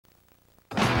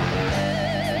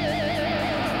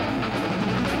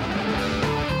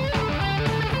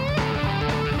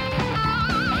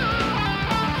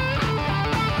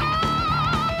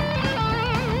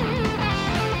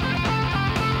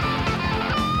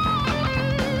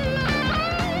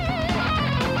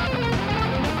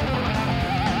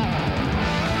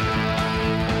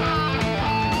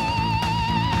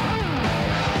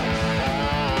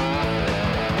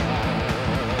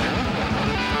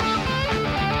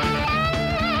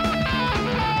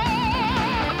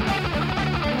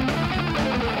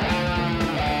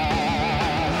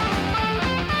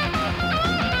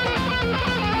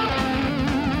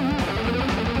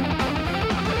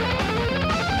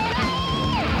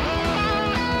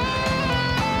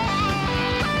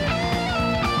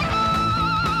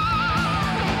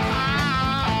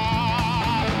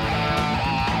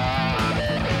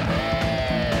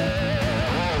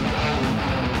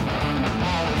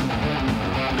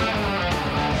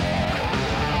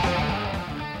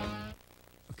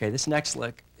Okay, this next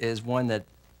lick is one that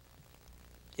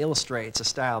illustrates a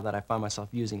style that I find myself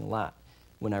using a lot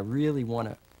when I really want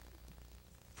to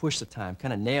push the time,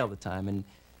 kind of nail the time, and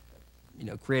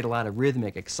create a lot of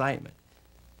rhythmic excitement.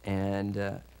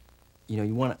 And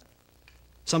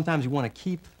sometimes you want to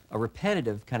keep a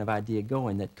repetitive kind of idea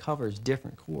going that covers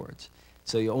different chords.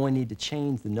 So you only need to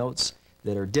change the notes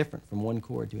that are different from one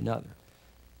chord to another.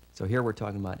 So here we're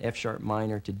talking about F sharp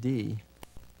minor to D,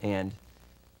 and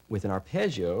with an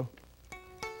arpeggio,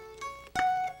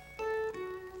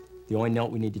 the only note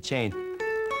we need to change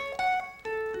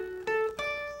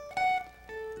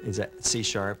is that C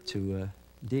sharp to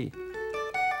D.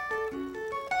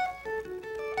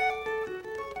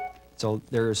 So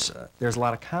there's a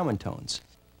lot of common tones.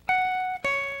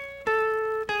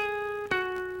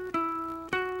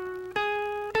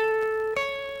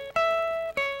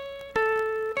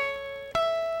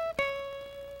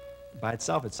 By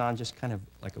itself, it sounds just kind of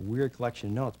like a weird collection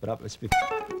of notes, but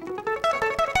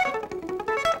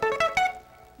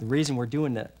the reason we're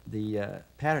doing the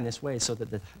pattern this way is so that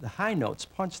the high notes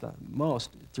punch the most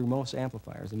through most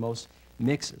amplifiers and most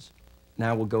mixes.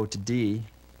 Now we'll go to D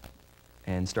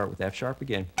and start with F sharp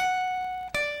again.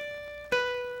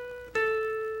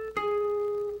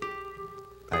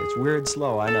 It's weird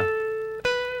slow, I know.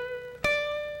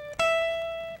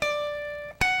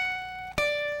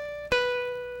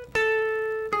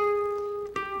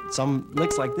 Some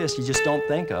licks like this you just don't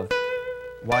think of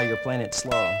while you're playing it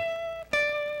slow.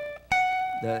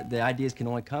 The ideas can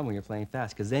only come when you're playing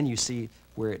fast, because then you see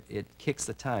where it kicks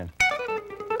the time.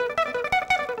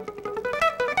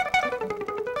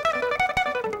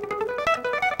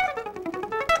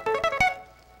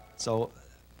 So,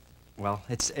 well,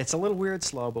 it's a little weird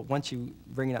slow, but once you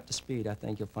bring it up to speed, I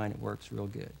think you'll find it works real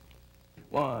good.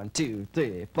 1, 2,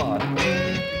 3,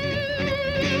 4.